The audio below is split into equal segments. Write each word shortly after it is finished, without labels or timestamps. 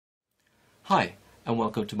Hi, and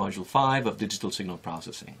welcome to Module 5 of Digital Signal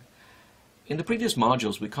Processing. In the previous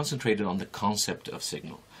modules, we concentrated on the concept of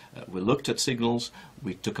signal. We looked at signals,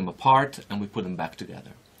 we took them apart, and we put them back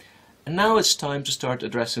together. And now it's time to start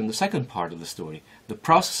addressing the second part of the story, the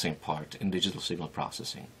processing part in digital signal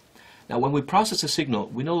processing. Now, when we process a signal,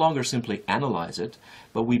 we no longer simply analyze it,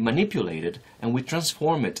 but we manipulate it and we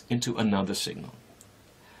transform it into another signal.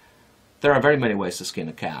 There are very many ways to skin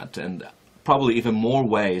a cat, and probably even more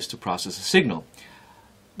ways to process a signal.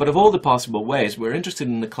 But of all the possible ways, we're interested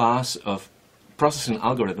in the class of processing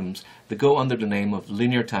algorithms that go under the name of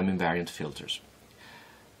linear time invariant filters.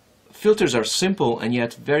 Filters are simple and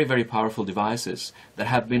yet very, very powerful devices that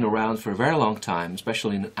have been around for a very long time,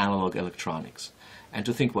 especially in analog electronics. And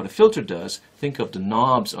to think what a filter does, think of the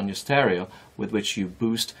knobs on your stereo with which you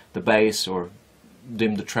boost the bass or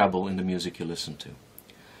dim the treble in the music you listen to.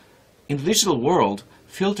 In the digital world,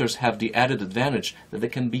 filters have the added advantage that they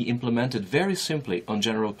can be implemented very simply on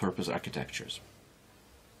general purpose architectures.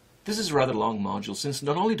 This is a rather long module, since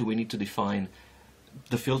not only do we need to define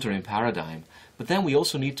the filtering paradigm, but then we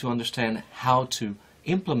also need to understand how to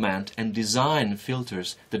implement and design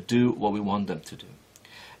filters that do what we want them to do.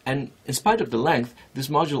 And in spite of the length, this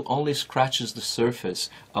module only scratches the surface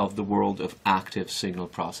of the world of active signal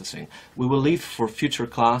processing. We will leave for future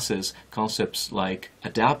classes concepts like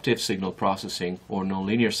adaptive signal processing or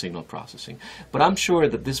nonlinear signal processing. But I'm sure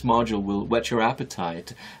that this module will whet your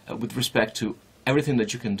appetite with respect to everything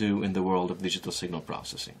that you can do in the world of digital signal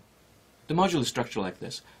processing. The module is structured like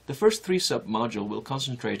this. The first three sub-modules will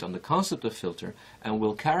concentrate on the concept of filter and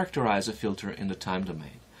will characterize a filter in the time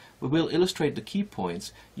domain. We will illustrate the key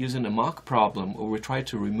points using a mock problem where we try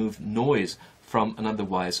to remove noise from an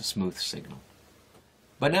otherwise smooth signal.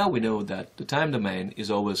 By now we know that the time domain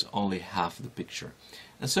is always only half the picture,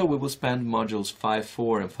 and so we will spend modules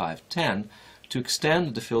 5.4 and 5.10 to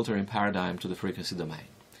extend the filtering paradigm to the frequency domain.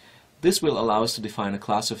 This will allow us to define a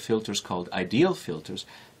class of filters called ideal filters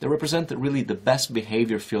that represent really the best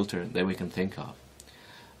behavior filter that we can think of.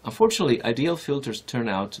 Unfortunately, ideal filters turn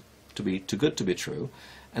out to be too good to be true,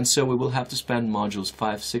 and so we will have to spend modules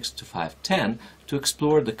 5.6 to 5.10 to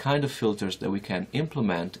explore the kind of filters that we can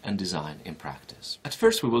implement and design in practice. At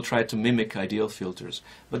first we will try to mimic ideal filters,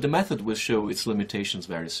 but the method will show its limitations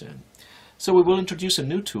very soon. So we will introduce a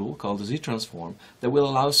new tool called the Z-Transform that will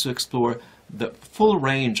allow us to explore the full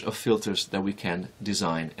range of filters that we can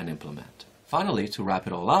design and implement. Finally, to wrap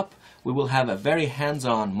it all up, we will have a very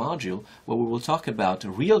hands-on module where we will talk about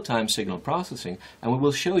real-time signal processing, and we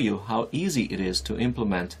will show you how easy it is to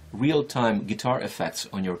implement real-time guitar effects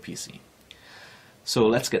on your PC. So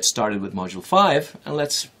let's get started with module 5 and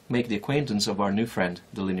let's make the acquaintance of our new friend,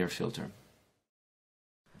 the linear filter.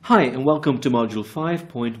 Hi, and welcome to module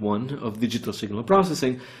 5.1 of digital signal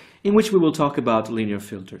processing, in which we will talk about linear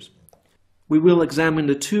filters. We will examine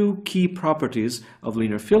the two key properties of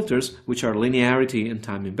linear filters, which are linearity and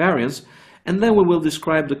time invariance, and then we will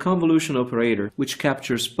describe the convolution operator, which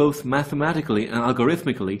captures both mathematically and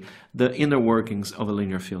algorithmically the inner workings of a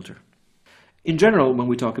linear filter. In general, when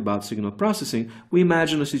we talk about signal processing, we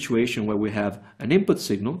imagine a situation where we have an input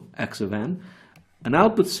signal, x of n, an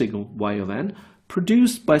output signal, y of n,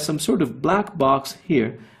 produced by some sort of black box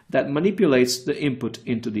here that manipulates the input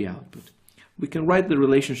into the output. We can write the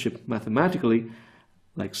relationship mathematically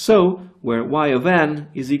like so, where y of n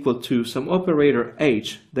is equal to some operator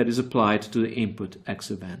h that is applied to the input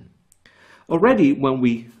x of n. Already when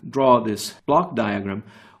we draw this block diagram,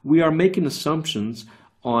 we are making assumptions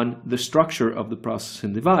on the structure of the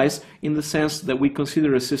processing device in the sense that we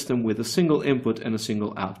consider a system with a single input and a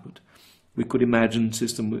single output. We could imagine a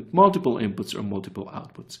system with multiple inputs or multiple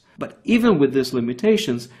outputs. But even with these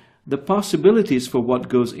limitations, the possibilities for what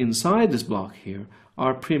goes inside this block here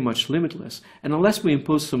are pretty much limitless, and unless we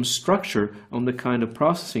impose some structure on the kind of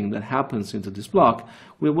processing that happens into this block,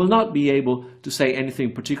 we will not be able to say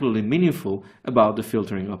anything particularly meaningful about the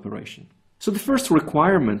filtering operation. So the first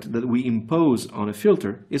requirement that we impose on a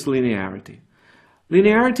filter is linearity.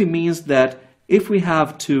 Linearity means that if we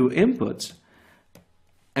have two inputs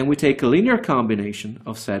and we take a linear combination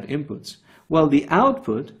of said inputs, well, the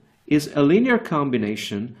output is a linear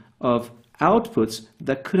combination of outputs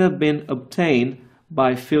that could have been obtained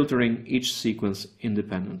by filtering each sequence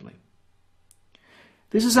independently.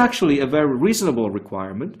 This is actually a very reasonable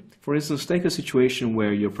requirement. For instance, take a situation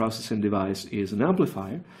where your processing device is an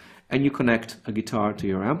amplifier and you connect a guitar to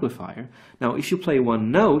your amplifier. Now, if you play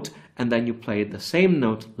one note and then you play the same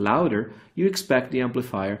note louder, you expect the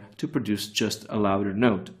amplifier to produce just a louder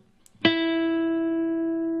note.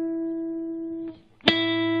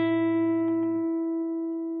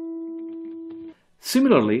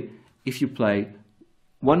 Similarly, if you play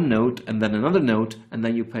one note and then another note, and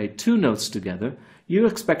then you play two notes together, you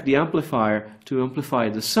expect the amplifier to amplify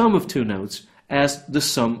the sum of two notes as the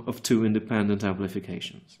sum of two independent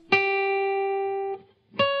amplifications.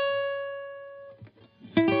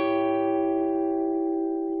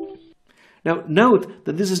 Now note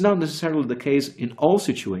that this is not necessarily the case in all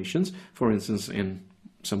situations. For instance, in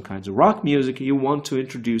some kinds of rock music, you want to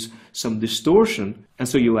introduce some distortion, and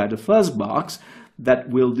so you add a fuzz box that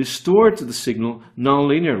will distort the signal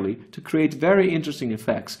non-linearly to create very interesting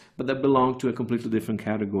effects, but that belong to a completely different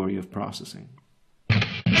category of processing.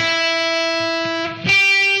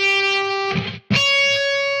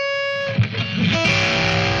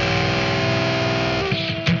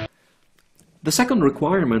 The second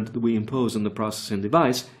requirement that we impose on the processing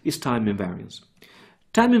device is time invariance.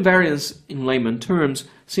 Time invariance, in layman terms,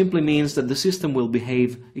 simply means that the system will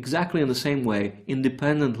behave exactly in the same way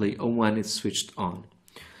independently of when it's switched on.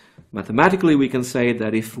 Mathematically, we can say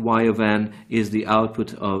that if y of n is the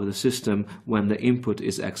output of the system when the input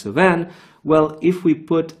is x of n, well, if we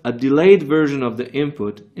put a delayed version of the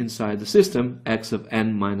input inside the system, x of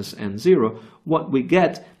n minus n0, what we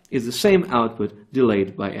get is the same output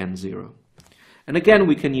delayed by n0. And again,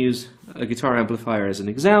 we can use a guitar amplifier as an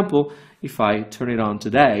example. If I turn it on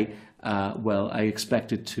today, well, I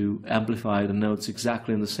expect it to amplify the notes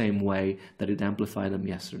exactly in the same way that it amplified them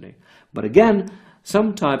yesterday. But again,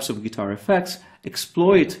 some types of guitar effects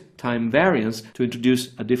exploit time variance to introduce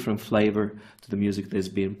a different flavor to the music that is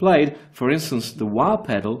being played. For instance, the wah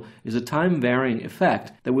pedal is a time-varying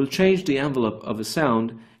effect that will change the envelope of a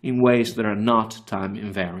sound in ways that are not time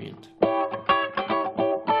invariant.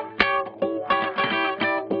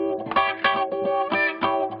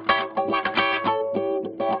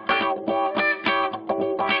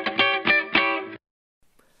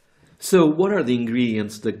 So what are the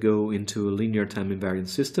ingredients that go into a linear time invariant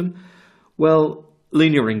system? Well,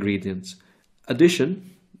 linear ingredients.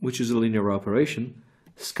 Addition, which is a linear operation,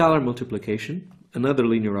 scalar multiplication, another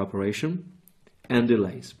linear operation, and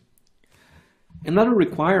delays. Another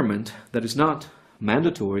requirement that is not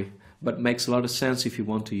mandatory, but makes a lot of sense if you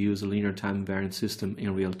want to use a linear time invariant system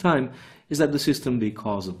in real time, is that the system be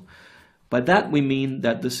causal. By that we mean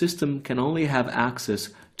that the system can only have access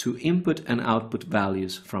to input and output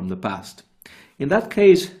values from the past. In that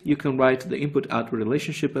case, you can write the input-output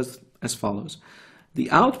relationship as follows. The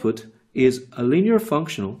output is a linear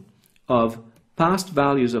functional of past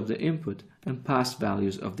values of the input and past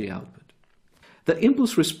values of the output. The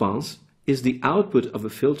impulse response is the output of a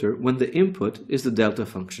filter when the input is the delta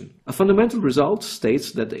function. A fundamental result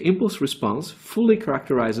states that the impulse response fully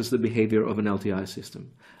characterizes the behavior of an LTI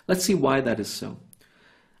system. Let's see why that is so.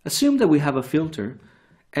 Assume that we have a filter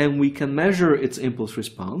and we can measure its impulse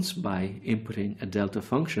response by inputting a delta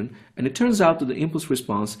function, and it turns out that the impulse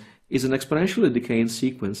response is an exponentially decaying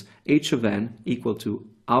sequence h of n equal to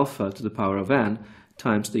alpha to the power of n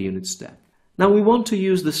times the unit step. Now we want to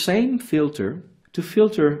use the same filter to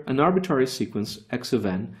filter an arbitrary sequence x of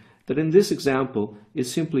n that in this example is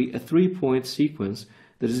simply a 3-point sequence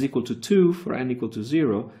that is equal to 2 for n equal to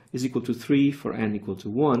 0, is equal to 3 for n equal to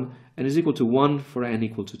 1, and is equal to 1 for n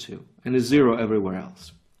equal to 2, and is 0 everywhere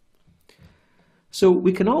else. So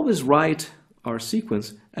we can always write our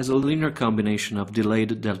sequence as a linear combination of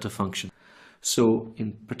delayed delta function. So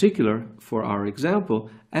in particular, for our example,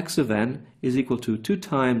 x of n is equal to 2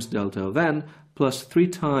 times delta of n plus 3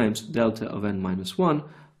 times delta of n minus 1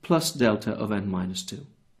 plus delta of n minus 2.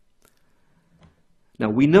 Now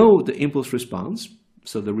we know the impulse response,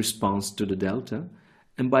 so the response to the delta,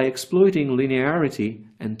 and by exploiting linearity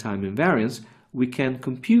and time invariance, we can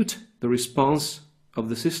compute the response of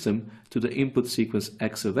the system to the input sequence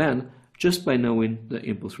x of n just by knowing the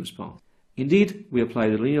impulse response. Indeed, we apply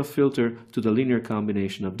the linear filter to the linear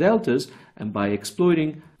combination of deltas, and by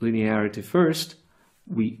exploiting linearity first,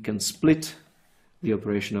 we can split the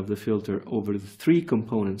operation of the filter over the 3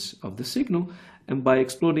 components of the signal, and by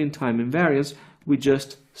exploiting time invariance, we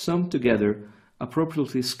just sum together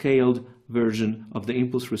appropriately scaled version of the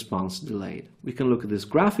impulse response delayed. We can look at this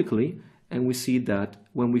graphically, and we see that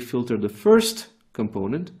when we filter the first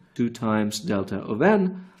component, 2 times delta of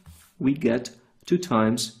n, we get 2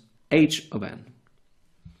 times h of n.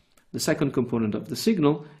 The second component of the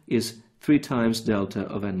signal is 3 times delta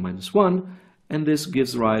of n minus 1, and this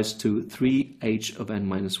gives rise to 3h of n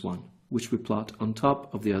minus 1, which we plot on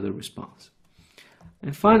top of the other response.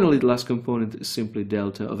 And finally, the last component is simply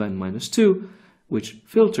delta of n minus 2, which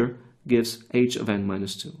filter gives h of n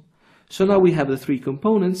minus 2. So now we have the 3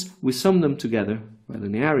 components, we sum them together by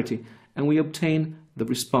linearity, and we obtain the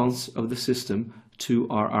response of the system to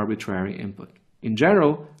our arbitrary input. In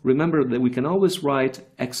general, remember that we can always write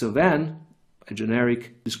x of n a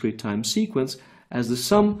generic discrete time sequence as the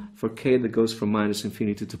sum for k that goes from minus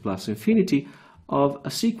infinity to plus infinity of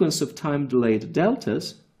a sequence of time delayed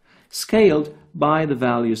deltas scaled by the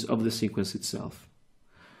values of the sequence itself.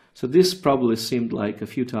 So this probably seemed like a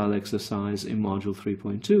futile exercise in module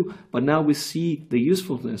 3.2, but now we see the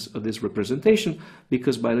usefulness of this representation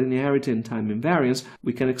because by linearity and time invariance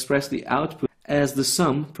we can express the output as the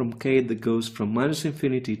sum from k that goes from minus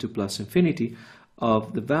infinity to plus infinity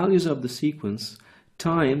of the values of the sequence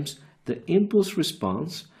times the impulse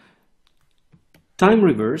response, time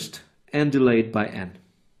reversed and delayed by n.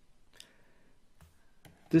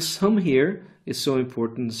 This sum here is so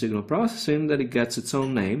important in signal processing that it gets its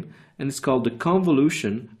own name, and it's called the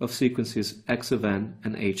convolution of sequences x of n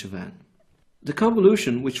and h of n. The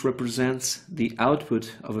convolution, which represents the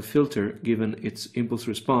output of a filter given its impulse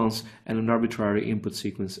response and an arbitrary input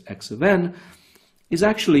sequence x of n, is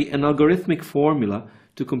actually an algorithmic formula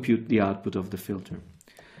to compute the output of the filter.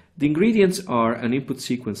 The ingredients are an input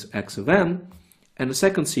sequence x of n and a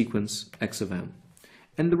second sequence x of n.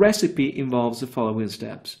 And the recipe involves the following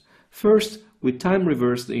steps. First, we time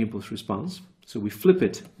reverse the impulse response. So we flip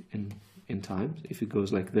it in time. If it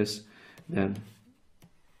goes like this, then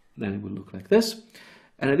it will look like this.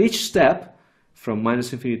 And at each step, from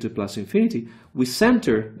minus infinity to plus infinity, we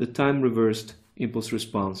center the time reversed impulse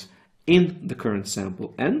response in the current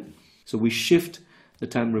sample n. So we shift the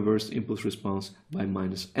time reversed impulse response by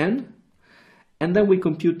minus n. And then we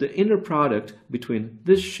compute the inner product between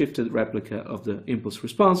this shifted replica of the impulse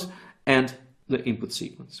response and the input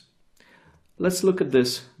sequence. Let's look at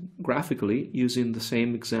this graphically using the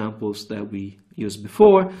same examples that we used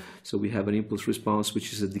before. So we have an impulse response,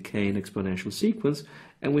 which is a decaying exponential sequence,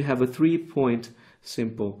 and we have a 3-point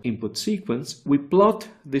simple input sequence. We plot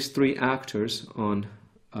these three actors on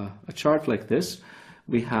a chart like this.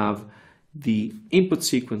 We have the input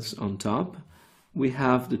sequence on top. We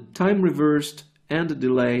have the time reversed and the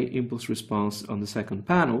delay impulse response on the second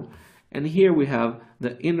panel. And here we have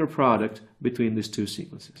the inner product between these two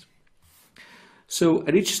sequences. So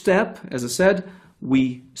at each step, as I said,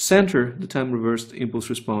 we center the time reversed impulse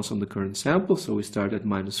response on the current sample. So we start at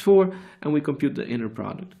 -4 and we compute the inner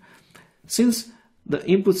product. Since the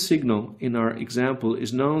input signal in our example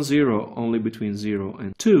is non-zero only between 0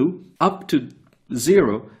 and 2, up to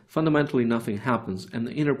 0, fundamentally nothing happens and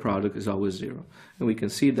the inner product is always 0. And we can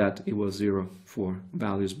see that it was 0 for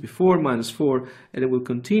values before -4, and it will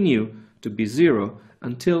continue to be 0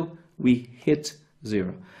 until we hit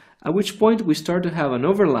 0. At which point we start to have an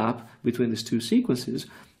overlap between these two sequences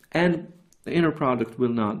and the inner product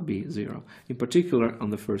will not be 0. In particular,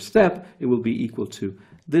 on the first step, it will be equal to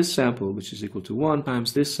this sample, which is equal to 1,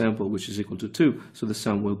 times this sample, which is equal to 2, so the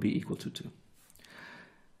sum will be equal to 2.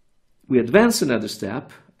 We advance another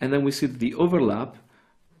step, and then we see that the overlap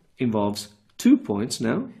involves 2 points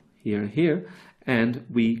now, here and here, and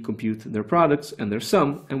we compute their products and their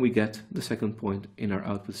sum, and we get the second point in our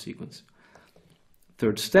output sequence.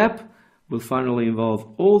 Third step will finally involve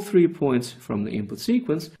all 3 points from the input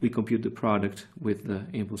sequence. We compute the product with the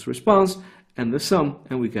impulse response and the sum,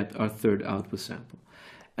 and we get our third output sample.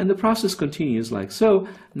 And the process continues like so.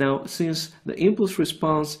 Now, since the impulse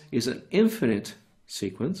response is an infinite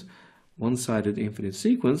sequence, one-sided infinite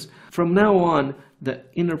sequence, from now on the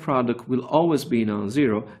inner product will always be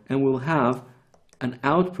non-zero and we'll have an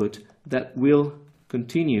output that will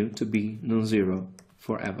continue to be non-zero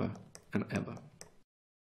forever and ever.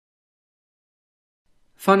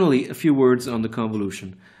 Finally, a few words on the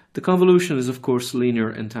convolution. The convolution is of course linear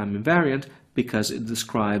and time invariant because it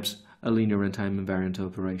describes a linear and time invariant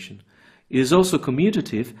operation. It is also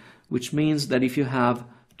commutative, which means that if you have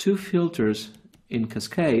two filters in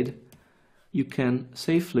cascade, you can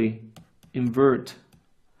safely invert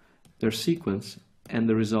their sequence and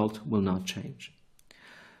the result will not change.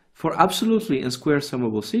 For absolutely and square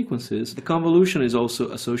summable sequences, the convolution is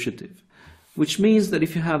also associative, which means that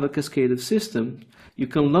if you have a cascaded system, you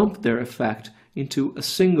can lump their effect into a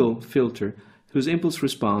single filter whose impulse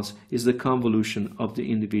response is the convolution of the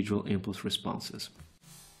individual impulse responses.